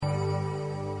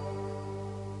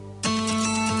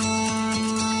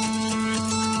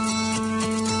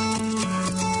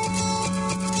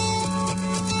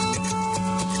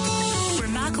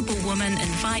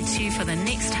you for the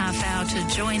next half hour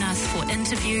to join us for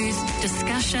interviews,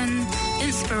 discussion,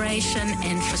 inspiration,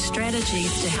 and for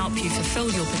strategies to help you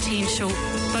fulfill your potential,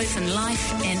 both in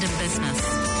life and in business.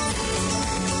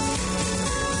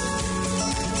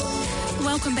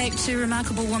 Welcome back to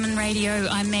Remarkable Woman Radio.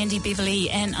 I'm Mandy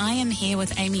Beverley, and I am here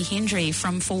with Amy Hendry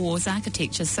from Four Walls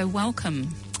Architecture. So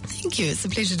welcome. Thank you. It's a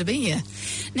pleasure to be here.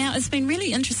 Now, it's been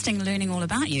really interesting learning all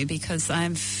about you because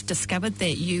I've discovered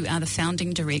that you are the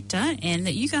founding director and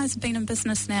that you guys have been in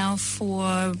business now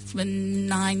for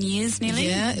 9 years nearly.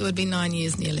 Yeah, it would be 9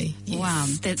 years nearly. Yes. Wow,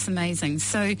 that's amazing.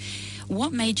 So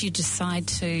what made you decide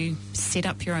to set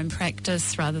up your own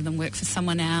practice rather than work for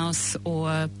someone else,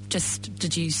 or just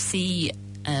did you see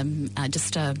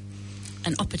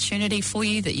an opportunity for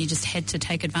you that you just had to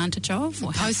take advantage of?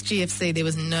 Post GFC, there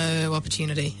was no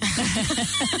opportunity.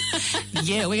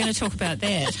 Yeah, we're going to talk about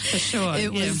that for sure.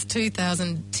 It was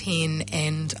 2010,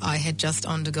 and I had just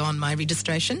undergone my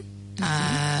registration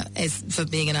as for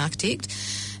being an architect.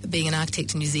 Being an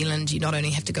architect in New Zealand, you not only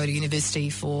have to go to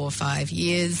university for 5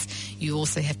 years, you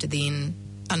also have to then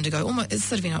undergo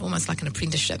almost like an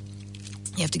apprenticeship.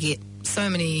 You have to get so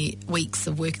many weeks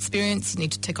of work experience. You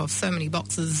need to tick off so many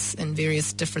boxes in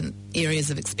various different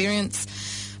areas of experience,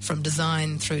 from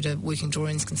design through to working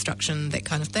drawings, construction, that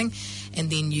kind of thing, and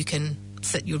then you can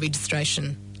sit your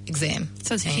registration exam.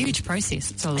 So it's a huge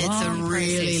process. It's a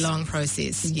really long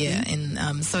process. Yeah.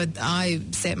 And so I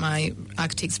sat my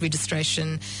architect's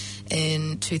registration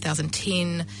in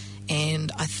 2010,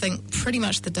 and I think pretty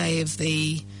much the day of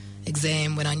the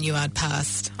exam, when I knew I'd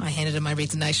passed, I handed in my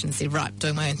resignation and said, right,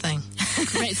 doing my own thing.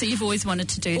 Great. So you've always wanted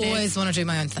to do that? Always want to do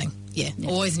my own thing. Yeah.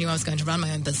 Always knew I was going to run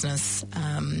my own business,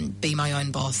 be my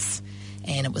own boss,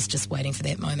 and it was just waiting for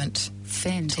that moment.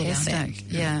 Fantastic.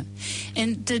 Yeah.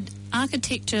 And did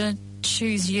architecture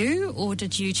choose you, or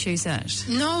did you choose it?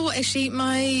 No, actually,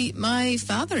 my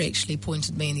father actually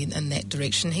pointed me in that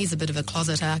direction. He's a bit of a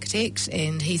closet architect,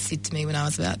 and he said to me when I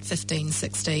was about 15,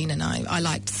 16, and I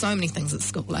liked so many things at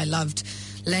school. I loved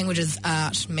languages,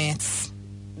 art, maths,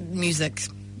 music,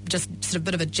 just sort of a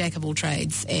bit of a jack of all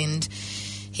trades. And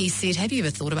he said, have you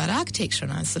ever thought about architecture?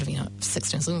 And I was sort of,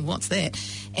 16, so what's that?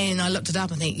 And I looked it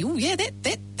up and think, oh yeah,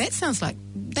 that sounds like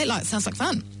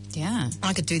fun. Yeah,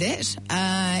 I could do that,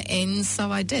 and so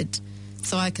I did.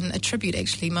 So I can attribute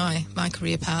actually my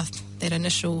career path, that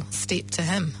initial step, to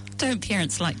him. Don't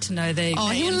parents like to know that? Oh,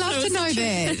 he'll love to know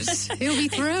that. He'll be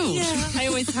thrilled. Yeah, I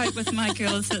always hope with my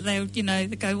girls that they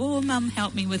go, oh, Mum,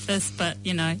 help me with this, but,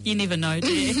 you never know,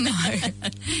 do you? No.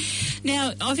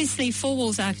 Now, obviously, Four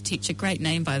Walls Architecture, great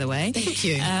name, by the way. Thank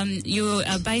you. You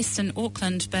are based in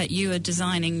Auckland, but you are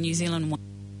designing New Zealand.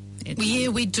 Yeah,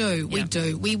 we do. Yeah.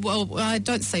 We do. I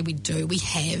don't say we do. We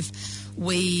have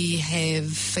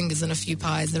fingers in a few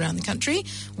pies around the country.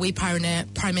 We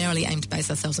primarily aim to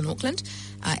base ourselves in Auckland.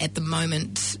 At the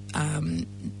moment,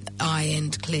 I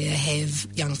and Claire have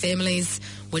young families,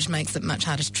 which makes it much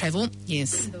harder to travel.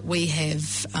 Yes. We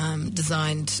have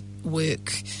designed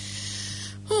work.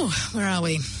 Oh, where are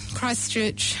we?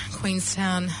 Christchurch,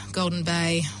 Queenstown, Golden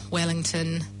Bay,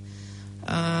 Wellington,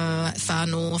 far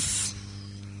north.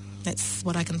 That's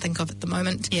what I can think of at the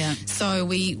moment. Yeah. So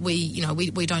we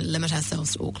don't limit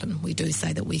ourselves to Auckland. We do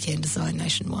say that we can design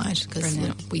nationwide, because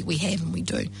we have and we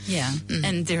do. Yeah.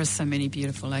 And there are so many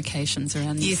beautiful locations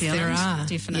around New Zealand. Yes, there are.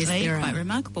 Definitely. Yes, there quite are.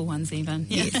 Remarkable ones even.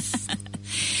 Yes.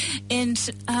 And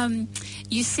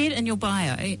you said in your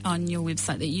bio on your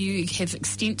website that you have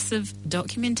extensive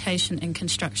documentation and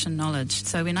construction knowledge.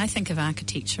 So when I think of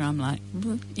architecture, I'm like,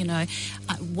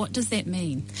 what does that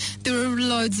mean? There are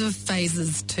loads of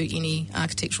phases to any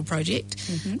architectural project,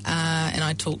 and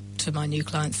I talk to my new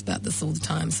clients about this all the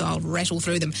time, so I'll rattle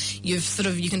through them. You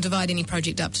can divide any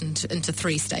project up into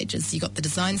 3 stages. You've got the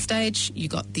design stage,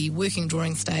 you've got the working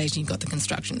drawing stage, and you've got the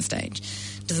construction stage.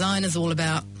 Design is all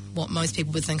about what most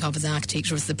people would think of as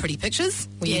architecture as the pretty pictures,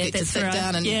 where you get to sit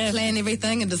down and plan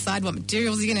everything and decide what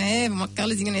materials you're going to have and what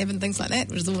colours you're going to have and things like that,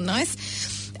 which is all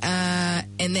nice.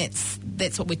 And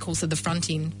that's what we call the front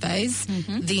end phase.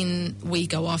 Then we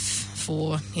go off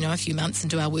for a few months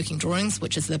and do our working drawings,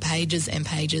 which is the pages and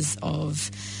pages of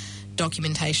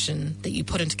documentation that you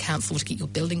put into council to get your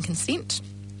building consent.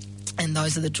 And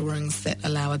those are the drawings that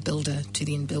allow a builder to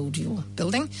then build your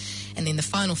building. And then the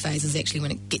final phase is actually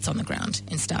when it gets on the ground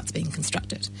and starts being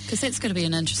constructed. Because that's going to be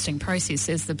an interesting process,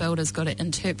 as the builder's got to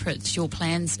interpret your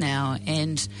plans now.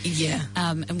 And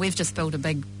and we've just built a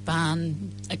big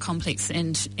barn, a complex,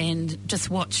 and just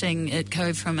watching it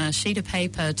go from a sheet of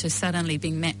paper to suddenly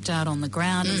being mapped out on the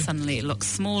ground, and suddenly it looks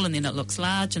small, and then it looks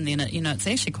large, and then it's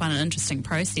actually quite an interesting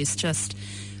process, just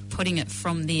putting it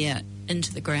from there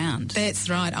into the ground. That's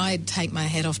right. I take my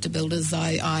hat off to builders.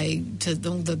 I to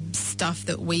all the stuff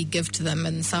that we give to them,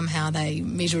 and somehow they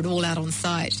measure it all out on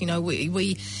site. You know,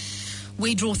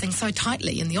 we draw things so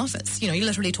tightly in the office. You know, you're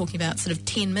literally talking about sort of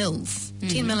 10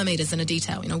 millimetres in a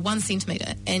detail, 1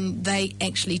 centimetre, and they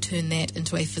actually turn that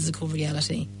into a physical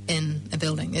reality in a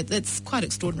building. It's quite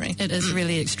extraordinary. It is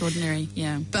really extraordinary,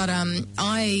 yeah. But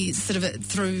I sort of,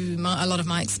 through a lot of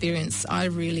my experience, I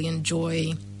really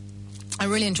enjoy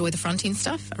the front end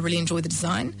stuff. I really enjoy the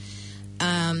design,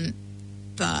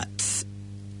 but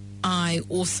I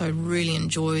also really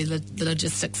enjoy the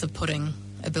logistics of putting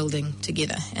a building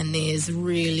together, and there's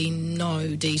really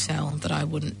no detail that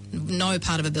no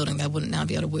part of a building that I wouldn't now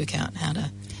be able to work out how to.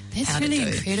 That's really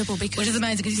incredible, because which is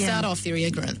amazing, because you start off very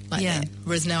ignorant like that,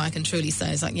 whereas now I can truly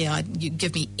say it's like, you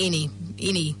give me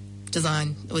any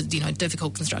design or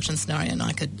difficult construction scenario, and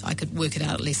I could work it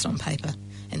out at least on paper,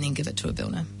 and then give it to a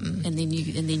builder. And then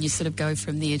you sort of go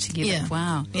from there together. Yeah.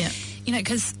 Wow. Yeah.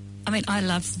 Because I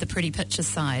love the pretty picture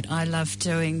side. I love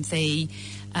doing the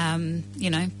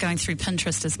going through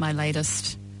Pinterest is my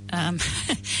latest.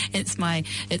 It's my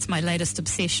latest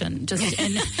obsession.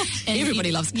 And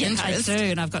everybody loves Pinterest. Yeah, I do,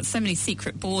 and I've got so many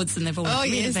secret boards, and they've all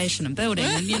renovation and building,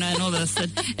 and all this,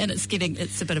 and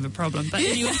it's a bit of a problem. But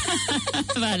anyway,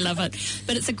 I love it.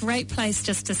 But it's a great place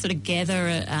just to sort of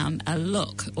gather a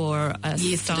look or a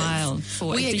style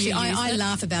for. I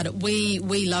laugh about it. We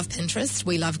love Pinterest.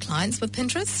 We love clients with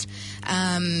Pinterest.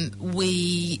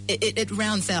 It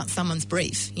rounds out someone's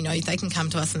brief. They can come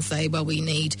to us and say, well, we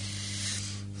need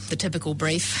the typical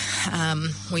brief.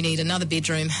 We need another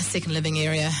bedroom, a second living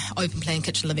area, open plan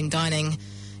kitchen, living, dining,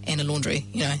 and a laundry.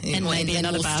 And maybe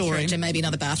another bathroom. Storage, and maybe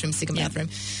another bathroom, second bathroom.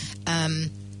 And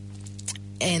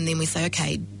then we say,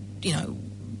 okay,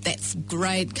 that's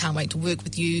great. Can't wait to work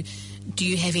with you. Do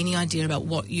you have any idea about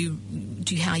how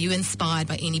you inspired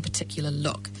by any particular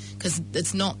look? Because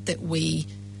it's not that we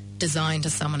design to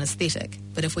someone aesthetic,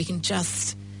 but if we can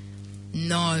just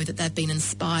know that they've been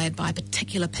inspired by a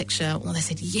particular picture, or they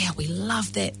said, we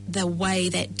love that, the way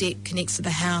that deck connects to the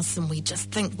house, and we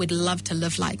just think we'd love to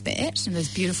live like that. And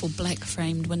those beautiful black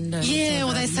framed windows. Yeah,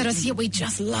 or they said to us, we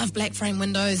just love black frame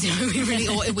windows. We really,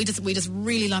 or we just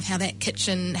really love how that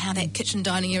kitchen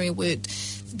dining area worked.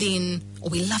 Then, or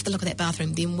we love the look of that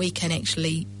bathroom. Then we can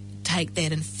actually take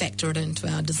that and factor it into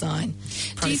our design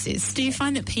process. Do you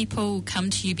find that people come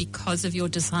to you because of your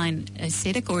design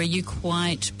aesthetic, or are you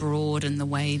quite broad in the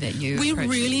way that you We're approach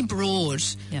really it? broad.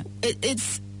 Yeah.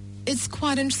 It's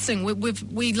quite interesting.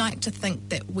 We like to think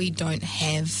that we don't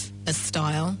have a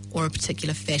style or a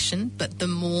particular fashion, but the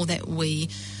more that we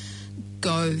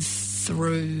go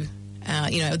through,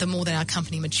 the more that our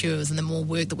company matures and the more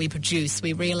work that we produce,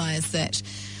 we realise that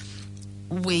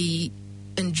we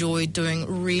enjoy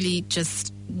doing really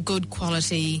just good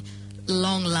quality,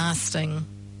 long-lasting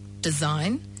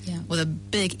design with a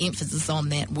big emphasis on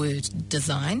that word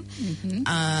design.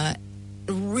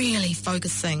 Really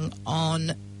focusing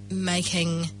on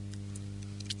making...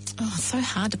 Oh, it's so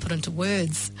hard to put into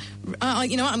words. What I'm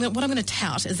going to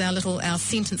tout is our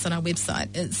sentence on our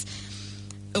website is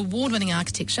award-winning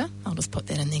architecture. I'll just put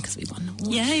that in there because we won an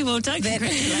award. Yeah, well done.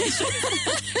 Congratulations.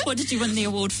 What did you win the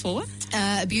award for?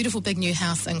 A beautiful big new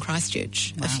house in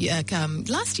Christchurch. Wow.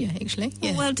 Last year, actually.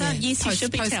 Yeah, well done. Yeah. Yes, you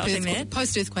should be touting that.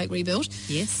 Post-earthquake rebuild.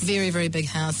 Yes. Very, very big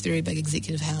house, very big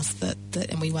executive house,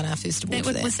 and we won our first award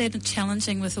for that. Was that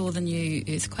challenging with all the new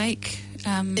earthquake?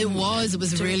 It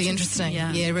was really interesting.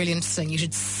 Yeah, really interesting. You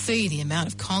should see the amount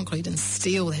of concrete and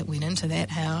steel that went into that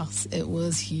house. It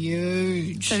was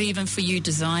huge. So even for you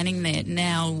designing that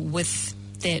now with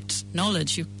that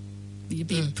knowledge, you'd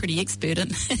be pretty expert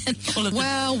in all of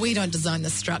Well, we don't design the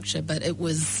structure, but it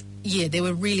was... Yeah, there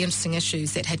were really interesting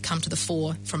issues that had come to the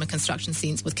fore from a construction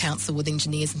sense with council, with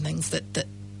engineers and things that that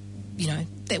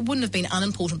wouldn't have been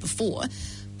unimportant before,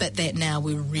 but that now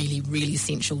were really, really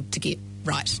essential to get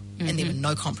right. And there were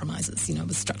no compromises,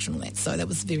 with structure and all that. So that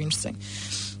was very interesting.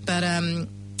 But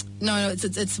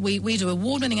we do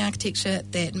award-winning architecture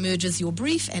that merges your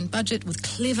brief and budget with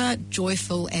clever,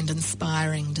 joyful, and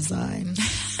inspiring design.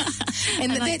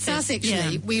 And that's us,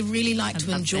 actually. Yeah. We really like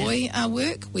to enjoy our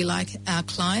work. We like our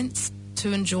clients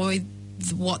to enjoy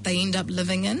what they end up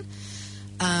living in.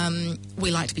 We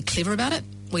like to be clever about it.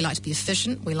 We like to be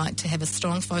efficient. We like to have a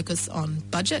strong focus on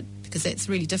budget, because that's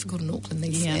really difficult in Auckland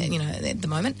at the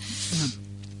moment.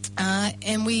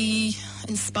 And we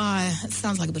inspire. It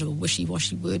sounds like a bit of a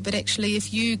wishy-washy word, but actually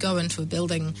if you go into a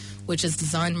building which is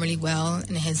designed really well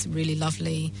and has really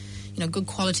lovely, good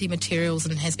quality materials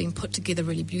and has been put together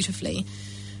really beautifully,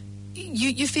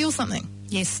 you feel something.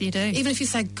 Yes, you do. Even if you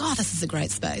say, God, this is a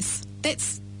great space,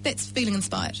 that's feeling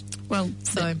inspired. Well,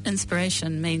 so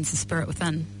inspiration means the spirit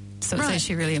within. So it's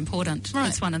actually really important. Right.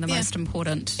 It's one of the most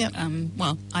important,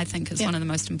 I think it's one of the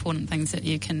most important things that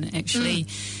you can actually,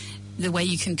 the way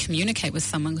you can communicate with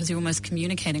someone, because you're almost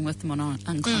communicating with them on an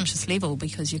unconscious level,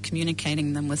 because you're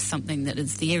communicating them with something that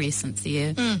is their essence,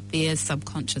 their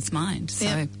subconscious mind.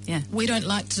 So, We don't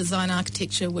like to design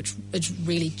architecture which is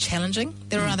really challenging.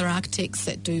 There are other architects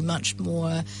that do much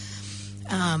more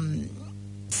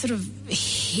sort of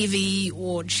heavy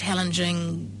or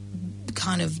challenging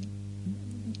kind of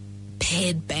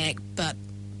pared back, but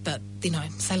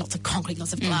say lots of concrete,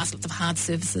 lots of glass, lots of hard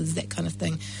surfaces, that kind of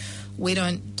thing. We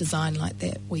don't design like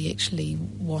that. We actually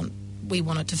want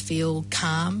it to feel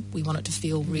calm. We want it to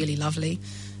feel really lovely.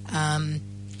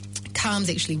 Calm's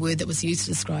actually a word that was used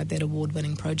to describe that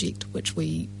award-winning project, which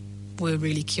we were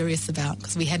really curious about,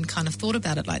 because we hadn't kind of thought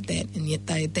about it like that, and yet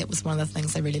that was one of the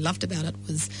things they really loved about it,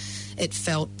 was it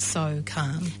felt so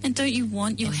calm. And don't you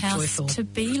want your house joyful to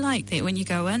be like that? When you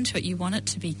go into it, you want it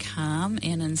to be calm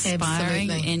and inspiring.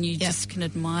 Absolutely. And you just can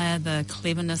admire the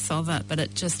cleverness of it, but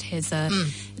it just has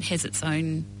it has its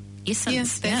own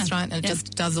essence. That's right. And it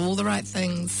just does all the right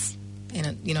things, and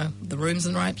it, the room's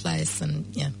in the right place, and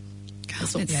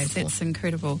that's what we aim for. That's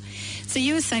incredible. So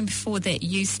you were saying before that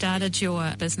you started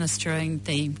your business during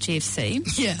the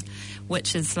GFC. Yeah.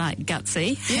 Which is like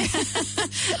gutsy. Yeah.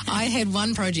 I had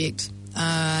one project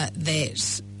that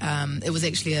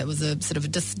it was a sort of a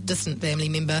distant family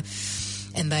member,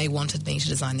 and they wanted me to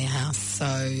design their house. So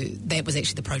that was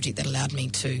actually the project that allowed me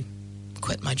to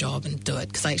quit my job and do it,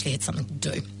 because I actually had something to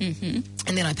do. Mm-hmm.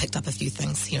 And then I picked up a few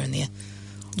things here and there.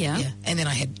 Yeah. And then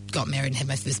I had got married and had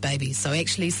my first baby. So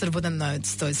actually sort of within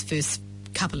those first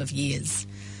couple of years,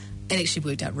 it actually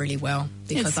worked out really well,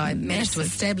 because I managed to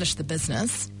establish the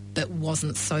business, but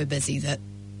wasn't so busy that,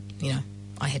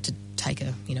 I had to take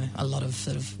a lot of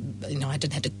sort of, I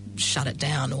didn't have to shut it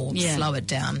down or slow it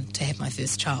down to have my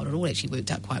first child. It all actually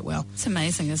worked out quite well. It's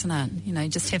amazing, isn't it?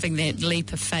 Just having that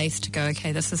leap of faith to go,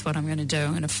 okay, this is what I'm going to do.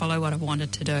 I'm going to follow what I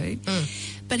wanted to do.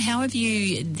 But how have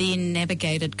you then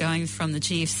navigated going from the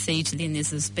GFC to then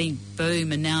there's this big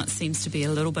boom, and now it seems to be a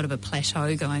little bit of a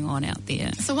plateau going on out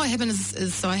there? So what happened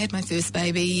is so I had my first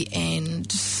baby,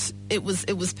 and it was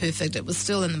perfect. It was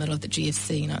still in the middle of the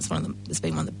GFC. It's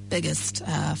been one of the biggest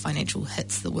financial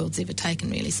hits the world's ever taken,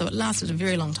 really. So it lasted a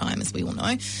very long time, as we all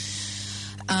know.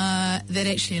 That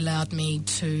actually allowed me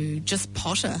to just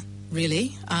potter,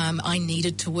 really. I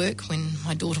needed to work when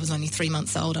my daughter was only 3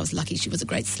 months old. I was lucky she was a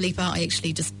great sleeper. I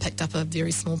actually just picked up a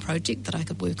very small project that I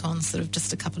could work on sort of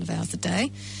just a couple of hours a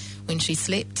day when she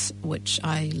slept, which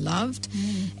I loved.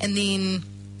 And then,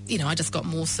 I just got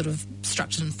more sort of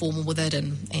structured and formal with it,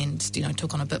 and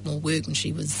took on a bit more work when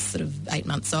she was sort of 8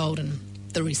 months old, and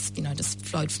the rest, just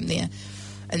flowed from there.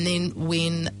 And then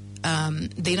when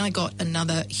then I got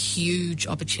another huge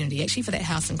opportunity, actually, for that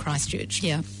house in Christchurch.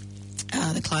 Yeah.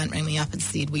 The client rang me up and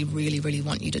said, we really, really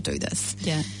want you to do this.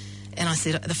 Yeah. And I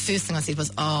said, the first thing I said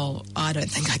was, I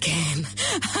don't think I can,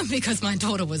 because my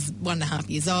daughter was 1.5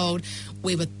 years old.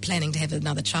 We were planning to have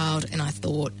another child, and I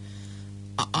thought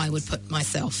I would put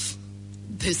myself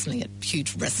personally at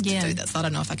huge risk to do this. I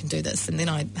don't know if I can do this. And then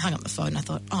I hung up the phone and I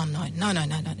thought, no,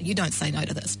 you don't say no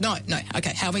to this. No,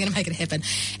 okay, how are we going to make it happen?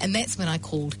 And that's when I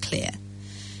called Claire.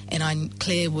 And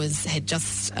Claire had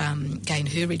just gained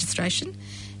her registration,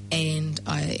 and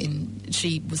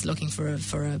she was looking for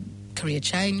a career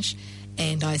change,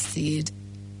 and I said,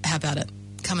 how about it?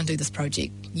 Come and do this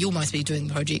project. You'll most be doing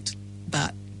the project,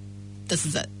 but this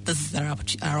is it. This is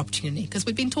our opportunity, because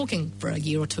we've been talking for a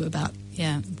year or two about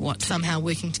somehow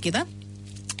working together.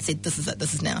 I said, this is it.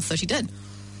 This is now. So she did.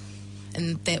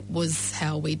 And that was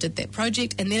how we did that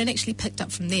project. And then it actually picked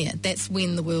up from there. That's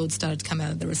when the world started to come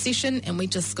out of the recession, and we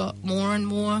just got more and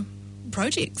more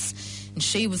projects. And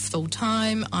she was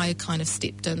full-time. I kind of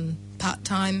stepped in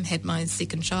part-time, had my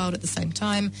second child at the same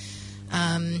time.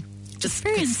 Just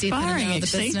very inspiring,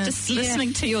 actually, just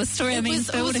listening to your story.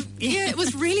 It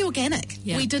was really organic.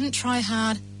 Yeah. We didn't try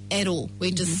hard at all.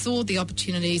 We just saw the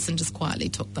opportunities and just quietly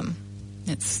took them.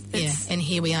 And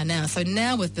here we are now. So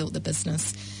now we've built the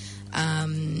business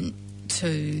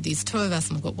there's two of us,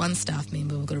 and we've got one staff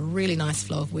member. We've got a really nice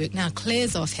flow of work. Now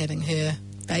Claire's off having her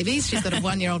babies. She's got a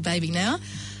 1-year-old baby now.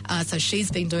 So she's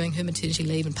been doing her maternity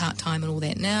leave and part-time and all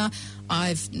that now.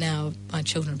 My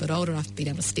children are a bit older. I've been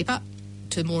able to step up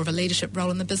to more of a leadership role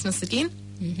in the business again.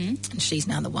 Mm-hmm. And she's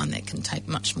now the one that can take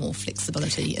much more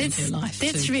flexibility in her life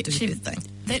to do her thing.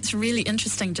 That's really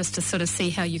interesting, just to sort of see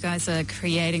how you guys are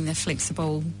creating the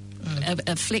flexible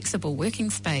a flexible working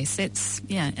space.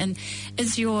 And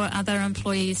is your other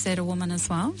employee, is that a woman as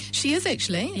well? She is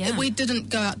actually. Yeah. We didn't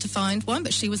go out to find one,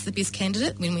 but she was the best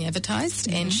candidate when we advertised,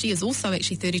 and she is also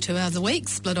actually 32 hours a week,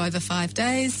 split over 5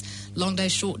 days, long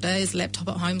days, short days, laptop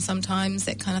at home sometimes,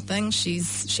 that kind of thing.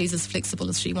 She's as flexible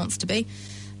as she wants to be.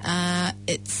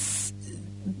 It's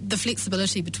the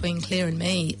flexibility between Claire and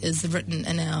me is written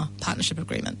in our partnership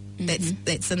agreement.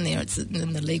 That's in there. It's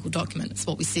in the legal document. It's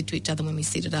what we said to each other when we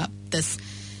set it up.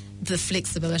 The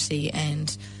flexibility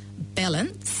and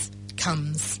balance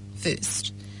comes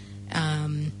first,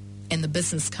 and the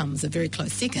business comes a very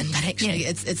close second. But actually,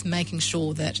 it's making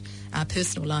sure that our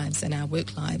personal lives and our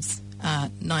work lives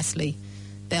are nicely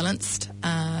balanced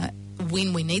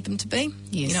when we need them to be.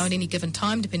 Yes. At any given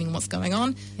time, depending on what's going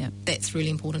on. Yep. That's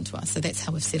really important to us. So that's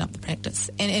how we've set up the practice.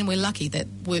 And we're lucky that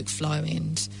workflow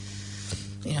and,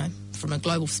 from a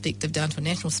global perspective down to a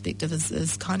national perspective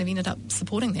is kind of ended up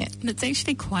supporting that. And it's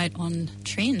actually quite on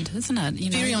trend, isn't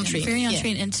it? Very on trend. Very on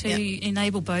trend. And to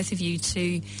enable both of you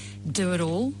to do it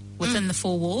all within the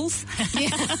four walls.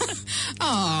 Slip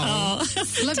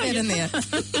that in there.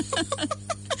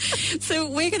 So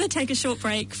we're going to take a short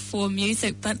break for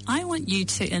music, but I want you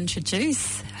to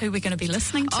introduce who we're going to be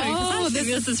listening to.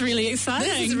 This is really exciting.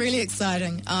 This is really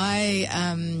exciting.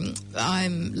 I'm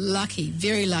lucky,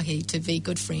 very lucky, to be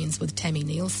good friends with Tammy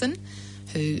Nielsen,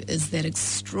 who is that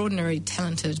extraordinary,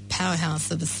 talented powerhouse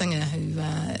of a singer who,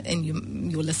 and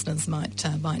your listeners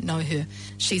might know her.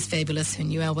 She's fabulous. Her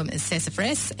new album is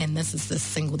Sassafras, and this is the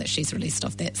single that she's released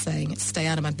off that, saying, "Stay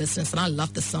Out of My Business." And I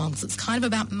love the song because it's kind of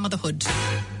about motherhood.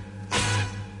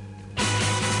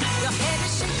 Your head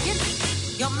is shaking,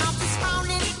 your mouth is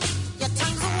frowning, your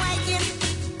tongue's wagging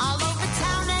all over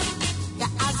town, and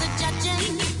your eyes are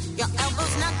judging, your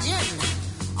elbows nudging,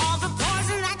 all the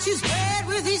poison that you spread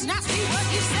with these nasty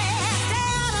words you say. Stay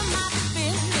out of my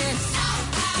business. Stay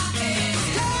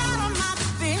out of my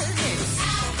business.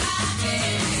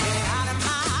 Stay out of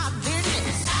my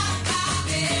business.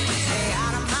 Stay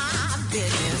out of my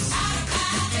business.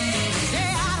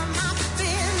 Stay out of my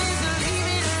business.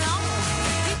 Leave it alone.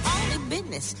 The only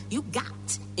business you got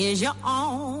is your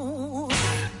own.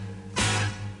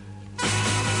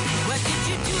 Where did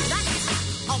you do that?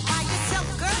 All by yourself,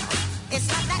 girl. It's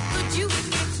not that good. You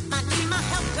might need my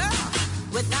help, girl.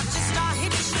 Without your star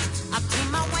hitch, up to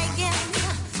my wagon.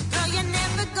 Girl, you're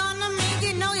never gonna make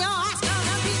it. No, your ass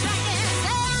gonna be dragging.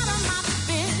 Stay out of my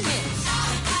business. Stay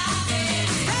out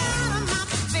of my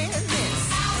business.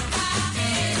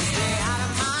 Stay out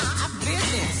of my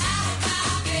business.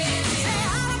 Stay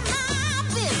out of my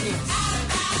business.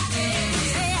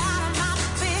 Stay out of my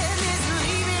business.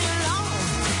 Leave it alone.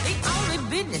 The only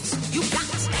business you got.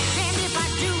 Damn if I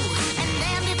do, and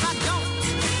damn if I don't.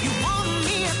 You want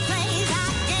me to play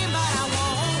that game, but I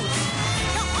won't.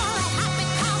 You're only happy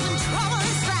causing trouble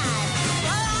inside.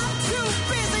 But I'm too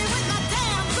busy with my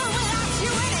damn good without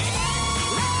you in it.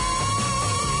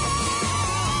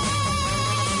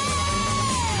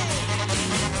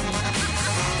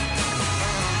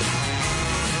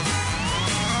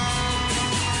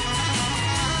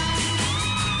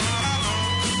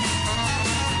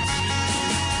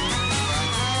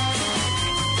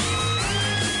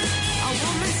 A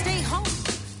woman stay home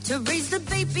to raise the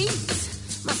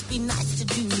babies. Must be nice to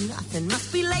do nothing,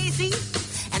 must be lazy.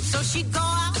 And so she go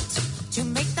out to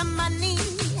make the money.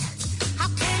 How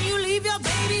can you leave your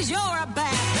babies? You're a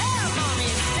bad mommy.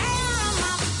 Stay out of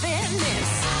my business.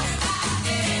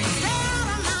 Stay out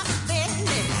of my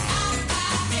business.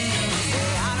 Stay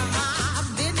out of my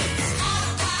business. Stay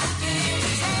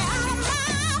out of my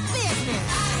business.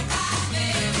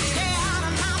 Stay out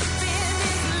of my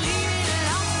business. Leave it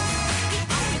alone. The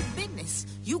only business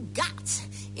you got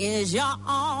is your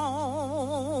own.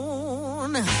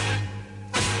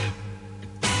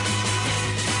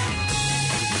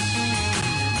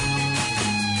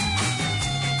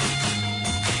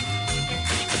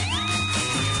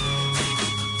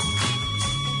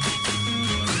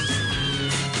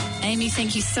 Amy,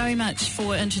 thank you so much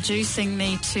for introducing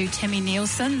me to Tammy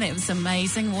Nielsen. That was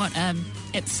amazing. What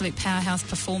absolute powerhouse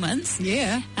performance.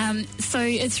 Yeah. So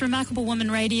it's Remarkable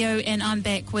Woman Radio, and I'm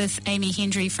back with Amy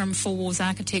Hendry from Four Walls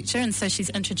Architecture, and so she's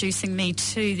introducing me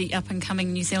to the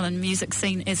up-and-coming New Zealand music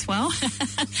scene as well.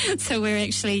 So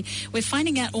we're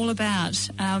finding out all about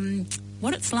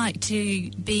what it's like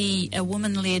to be a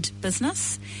woman-led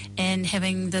business and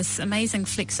having this amazing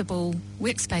flexible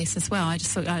workspace as well.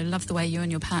 I love the way you and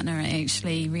your partner are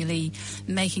actually really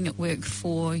making it work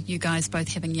for you guys, both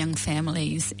having young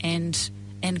families and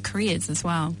careers as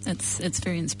well. It's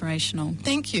very inspirational.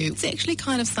 Thank you. It's actually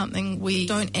kind of something we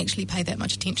don't actually pay that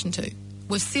much attention to.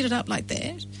 We've set it up like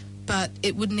that, but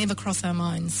it would never cross our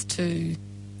minds to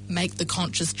make the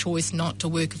conscious choice not to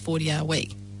work a 40-hour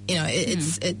week. You know,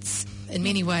 it's in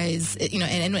many ways,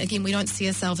 and again, we don't see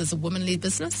ourselves as a woman-led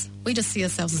business. We just see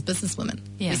ourselves as businesswomen.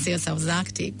 Yeah. We see ourselves as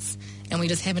architects, and we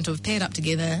just happen to have paired up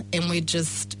together, and we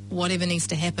just, whatever needs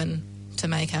to happen to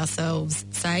make ourselves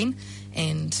sane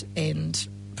and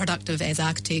productive as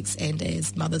architects and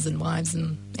as mothers and wives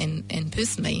and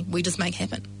personally, we just make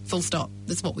happen. Full stop.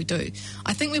 That's what we do.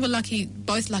 I think we were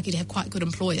both lucky to have quite good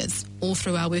employers all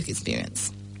through our work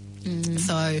experience.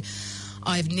 So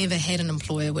I've never had an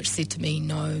employer which said to me,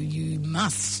 no, you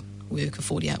must work a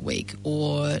 40-hour week,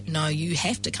 or no, you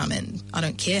have to come in. I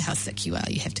don't care how sick you are,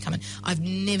 you have to come in. I've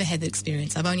never had that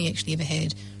experience. I've only actually ever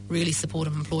had really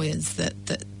supportive employers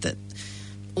that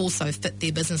also fit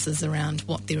their businesses around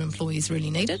what their employees really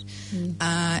needed.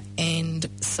 And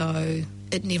so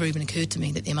it never even occurred to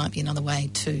me that there might be another way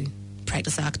to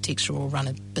practice architecture or run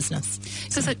a business.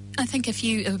 Because I think if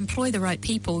you employ the right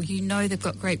people, you know they've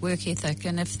got great work ethic,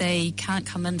 and if they can't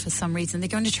come in for some reason, they're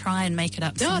going to try and make it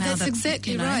up somehow. No, that's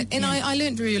exactly right. And I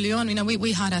learned very early on,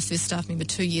 we hired our first staff member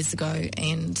 2 years ago,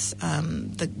 and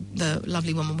the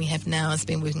lovely woman we have now has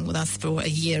been working with us for a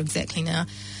year exactly now.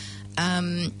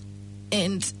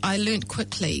 And I learned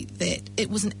quickly that it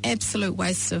was an absolute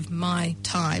waste of my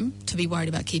time to be worried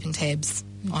about keeping tabs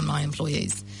on my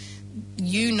employees.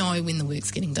 You know when the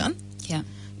work's getting done. Yeah.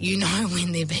 You know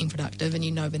when they're being productive, and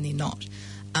you know when they're not.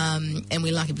 And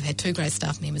we're lucky we've had 2 great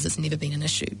staff members. It's never been an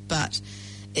issue. But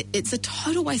it's a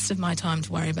total waste of my time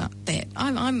to worry about that.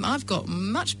 I've got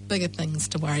much bigger things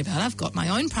to worry about. I've got my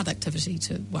own productivity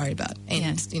to worry about.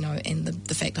 And, and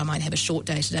the fact I might have a short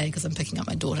day today because I'm picking up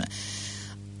my daughter.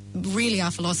 Really,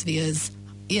 our philosophy is,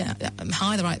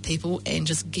 hire the right people and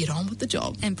just get on with the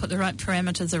job. And put the right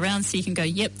parameters around so you can go,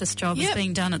 yep, this job is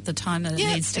being done at the time that it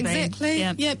needs to be. Exactly.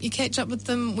 Yep, you catch up with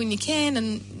them when you can,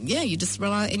 and, you just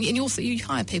rely. And you also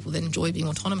hire people that enjoy being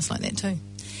autonomous like that too.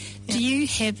 Yeah. Do you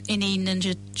have any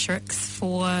ninja tricks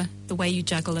for the way you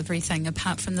juggle everything,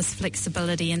 apart from this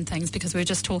flexibility and things? Because we're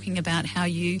just talking about how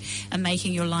you are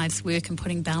making your lives work and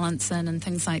putting balance in and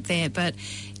things like that. But,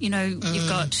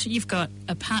 you've got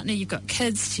a partner, you've got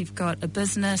kids, you've got a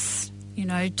business, do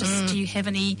you have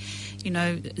any,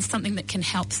 something that can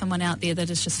help someone out there that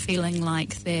is just feeling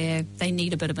like they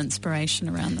need a bit of inspiration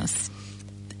around this?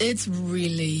 It's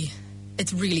really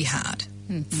hard.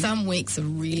 Mm-hmm. Some weeks are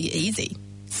really easy.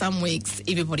 Some weeks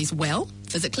everybody's well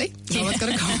physically. No one's got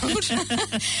a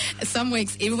cold. Some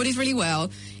weeks everybody's really well.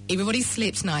 Everybody's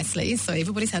slept nicely, so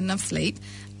everybody's had enough sleep.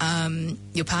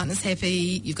 Your partner's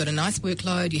happy. You've got a nice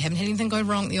workload. You haven't had anything go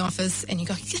wrong at the office. And you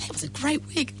go, that was a great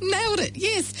week. Nailed it.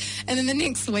 Yes. And then the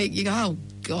next week you go, oh,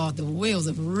 God, the wheels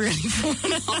have really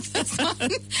fallen off this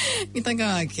one. You think,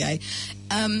 oh, okay.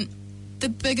 The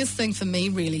biggest thing for me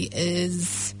really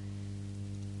is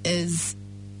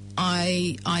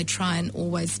I try and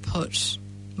always put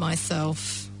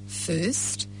myself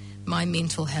first. My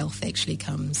mental health actually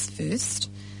comes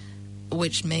first,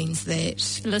 which means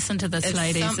that... Listen to this,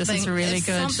 ladies. This is really good.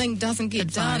 If something doesn't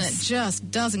get done, it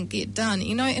just doesn't get done.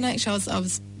 And actually I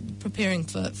was preparing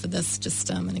for this just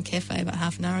in a cafe about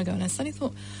half an hour ago, and I suddenly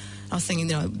thought, I was thinking,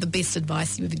 the best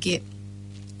advice you ever get.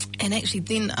 And actually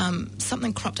then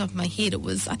something cropped up in my head.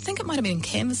 I think it might have been in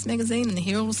Canvas magazine in the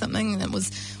Herald or something, and it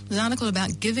was an article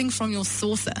about giving from your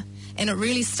saucer. And it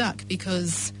really stuck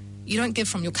because you don't give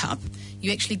from your cup,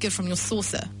 you actually give from your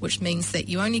saucer, which means that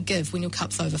you only give when your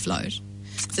cup's overflowed.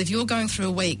 So if you're going through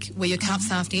a week where your cup's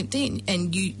half empty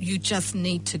and you just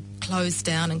need to close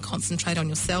down and concentrate on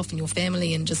yourself and your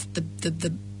family and just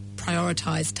the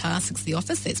prioritise tasks at the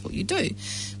office, that's what you do.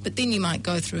 But then you might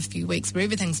go through a few weeks where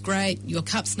everything's great, your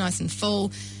cup's nice and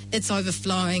full, it's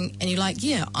overflowing, and you're like,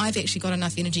 I've actually got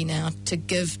enough energy now to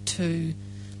give to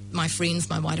my friends,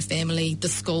 my wider family, the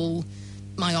school,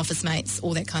 my office mates,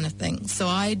 all that kind of thing. So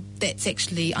that's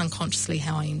actually unconsciously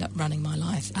how I end up running my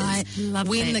life. I love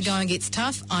when that. the going gets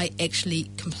tough, I actually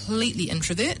completely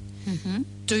introvert,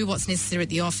 do what's necessary at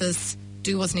the office,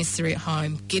 do what's necessary at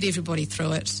home, get everybody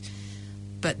through it.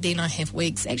 But then I have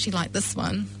weeks, actually like this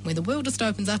one, where the world just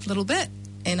opens up a little bit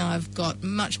and I've got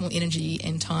much more energy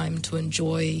and time to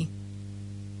enjoy,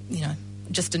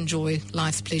 just enjoy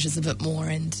life's pleasures a bit more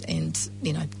and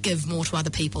give more to other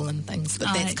people and things.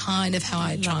 But that's kind of how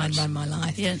I try and run my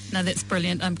life. Yeah, no, that's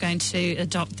brilliant. I'm going to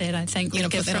adopt that, I think. You're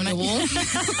going to put that on your wall?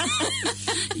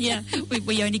 Yeah,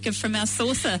 we only give from our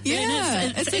saucer.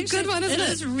 Yeah, it's a good one, isn't it? It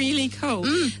is really cool.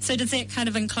 So does that kind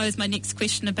of enclose my next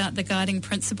question about the guiding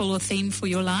principle or theme for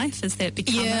your life? Is that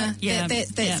become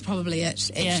that's probably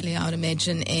it, actually, I would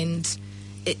imagine. And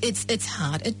it's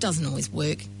hard. It doesn't always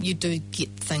work. You do get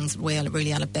things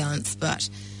really out of balance, but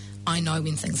I know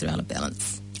when things are out of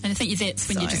balance. And I think that's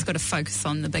when you just got to focus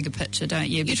on the bigger picture, don't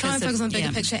you? You try and focus on the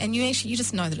bigger picture, and you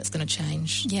just know that it's going to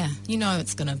change. Yeah. You know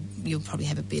you'll probably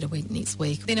have a better week next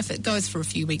week. Then if it goes for a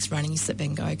few weeks running, you sit back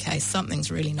and go, okay, something's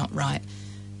really not right.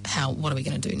 What are we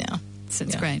going to do now? So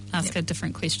it's great. Ask a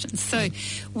different question. So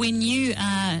when you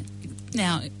are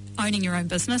now owning your own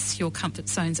business, your comfort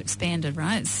zone's expanded,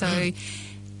 right? So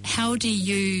how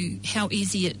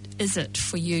easy is it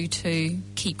for you to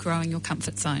keep growing your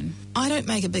comfort zone? I don't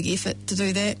make a big effort to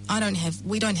do that.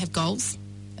 We don't have goals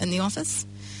in the office.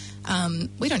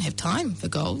 We don't have time for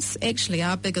goals. Actually,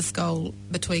 our biggest goal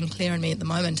between Claire and me at the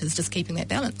moment is just keeping that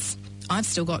balance. I've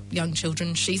still got young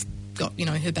children. She's got,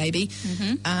 her baby.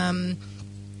 Mm-hmm.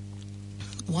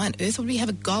 Why on earth would we have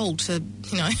a goal to,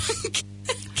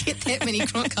 get that many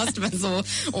customers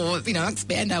or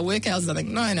expand our work hours or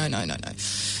something? No.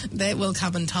 That will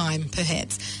come in time,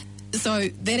 perhaps. So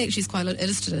that actually is quite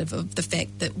illustrative of the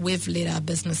fact that we've let our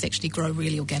business actually grow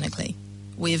really organically.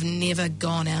 We've never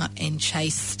gone out and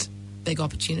chased big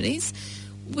opportunities.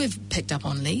 We've picked up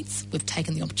on leads. We've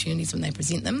taken the opportunities when they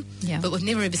present them. Yeah. But we've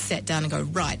never ever sat down and go,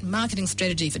 right, marketing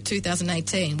strategy for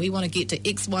 2018. We want to get to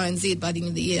X, Y, and Z by the end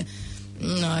of the year.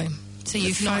 No. So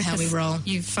that's not how we roll.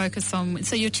 You focus on.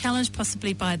 So you're challenged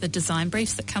possibly by the design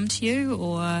briefs that come to you,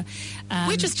 or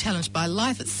we're just challenged by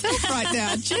life itself right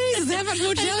now. Jesus, how much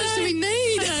more challenge do we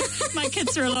need? My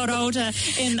kids are a lot older,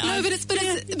 and but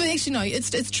actually no,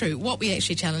 it's true. What we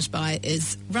actually challenged by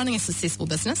is running a successful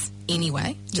business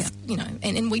anyway. Just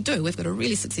and we do. We've got a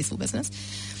really successful business.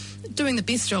 Doing the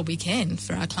best job we can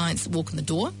for our clients that walk in the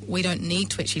door. We don't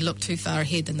need to actually look too far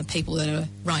ahead than the people that are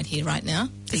right here, right now.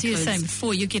 Because you were saying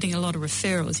before, you're getting a lot of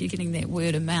referrals. You're getting that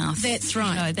word of mouth. That's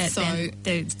right.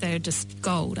 They're just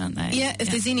gold, aren't they? Yeah,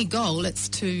 if there's any goal, it's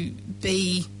to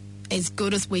be as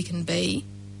good as we can be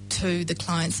to the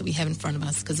clients that we have in front of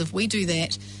us. Because if we do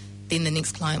that, then the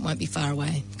next client won't be far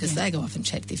away, because they go off and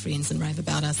chat to their friends and rave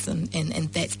about us, and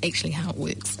that's actually how it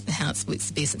works. How it works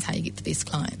the best. It's how you get the best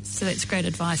clients. So that's great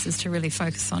advice, is to really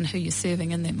focus on who you're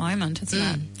serving in that moment, isn't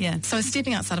it? Yeah. So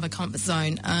stepping outside of a comfort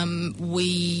zone,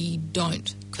 we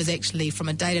don't, because actually from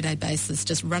a day-to-day basis,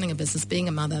 just running a business, being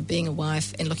a mother, being a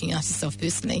wife, and looking after yourself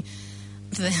personally,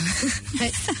 there's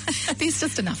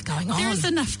just enough going on. There is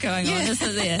enough going on,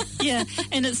 isn't there? Yeah,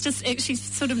 and it's just actually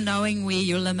sort of knowing where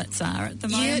your limits are at the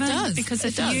moment. Yeah, it does. Because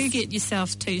if you get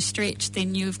yourself too stretched,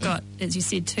 then you've got, as you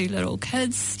said, 2 little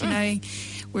kids, where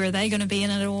are they going to be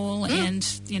in it all? And,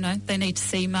 they need to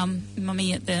see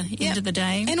mummy at the end of the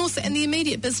day. And also, the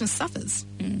immediate business suffers.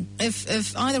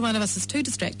 If either one of us is too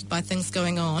distracted by things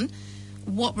going on,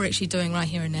 what we're actually doing right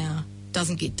here and now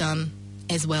doesn't get done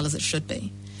as well as it should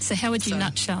be. So how would you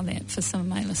nutshell that for some of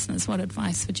my listeners? What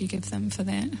advice would you give them for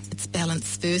that? It's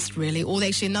balance first, really. Or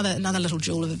actually another little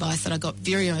jewel of advice that I got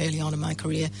very early on in my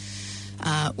career,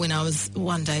 when I was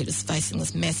one day just facing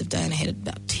this massive day, and I had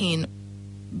about 10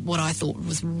 what I thought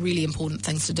was really important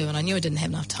things to do, and I knew I didn't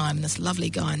have enough time, and this lovely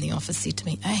guy in the office said to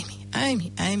me,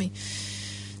 Amy,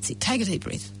 said, take a deep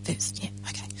breath first. Yeah,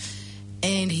 okay.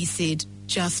 And he said,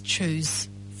 just choose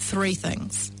 3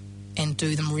 things and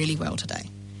do them really well today.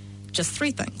 Just 3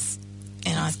 things.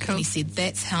 And he said,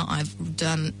 that's how I've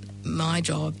done my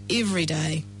job every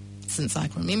day since I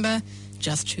can remember.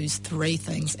 Just choose 3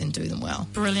 things and do them well.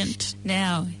 Brilliant.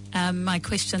 Now, my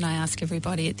question I ask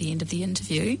everybody at the end of the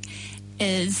interview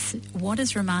is, what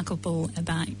is remarkable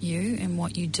about you and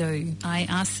what you do? I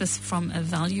ask this from a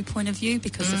value point of view,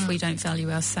 because if we don't value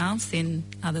ourselves, then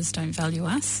others don't value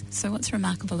us. So what's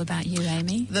remarkable about you,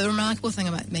 Amy? The remarkable thing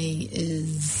about me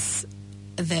is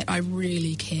that I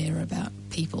really care about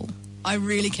people. I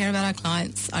really care about our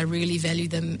clients. I really value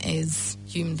them as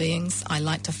human beings. I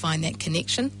like to find that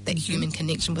connection, that human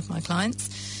connection with my clients.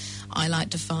 I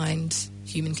like to find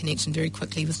human connection very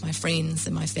quickly with my friends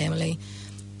and my family.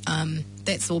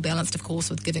 That's all balanced, of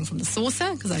course, with giving from the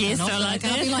saucer, because I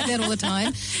can't be like that all the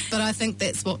time. But I think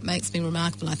that's what makes me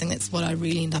remarkable. I think that's what I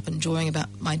really end up enjoying about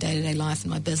my day-to-day life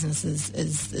and my business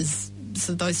is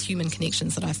so those human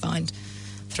connections that I find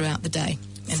throughout the day,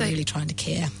 and really trying to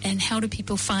care. And how do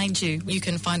people find you? You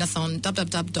can find us on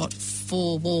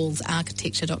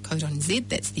www.4wallsarchitecture.co.nz.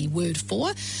 That's the word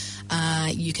 4.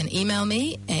 You can email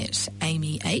me at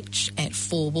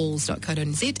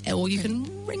amyh@4walls.co.nz, or you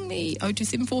can ring me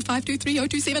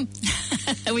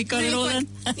 0274523027. We got it all in.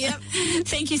 Yep.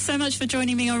 Thank you so much for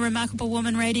joining me on Remarkable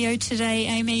Woman Radio today,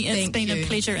 Amy. It's been a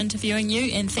pleasure interviewing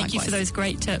you, and thank you for those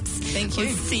great tips. Thank you.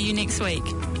 We'll see you next week.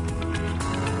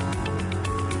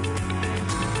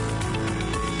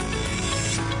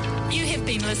 You have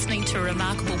been listening to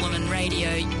Remarkable Woman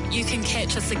Radio. You can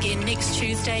catch us again next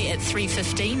Tuesday at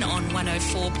 3:15 on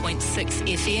 104.6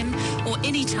 FM or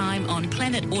anytime on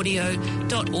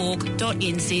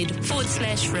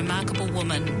planetaudio.org.nz/Remarkable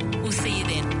Woman. We'll see you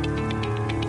then.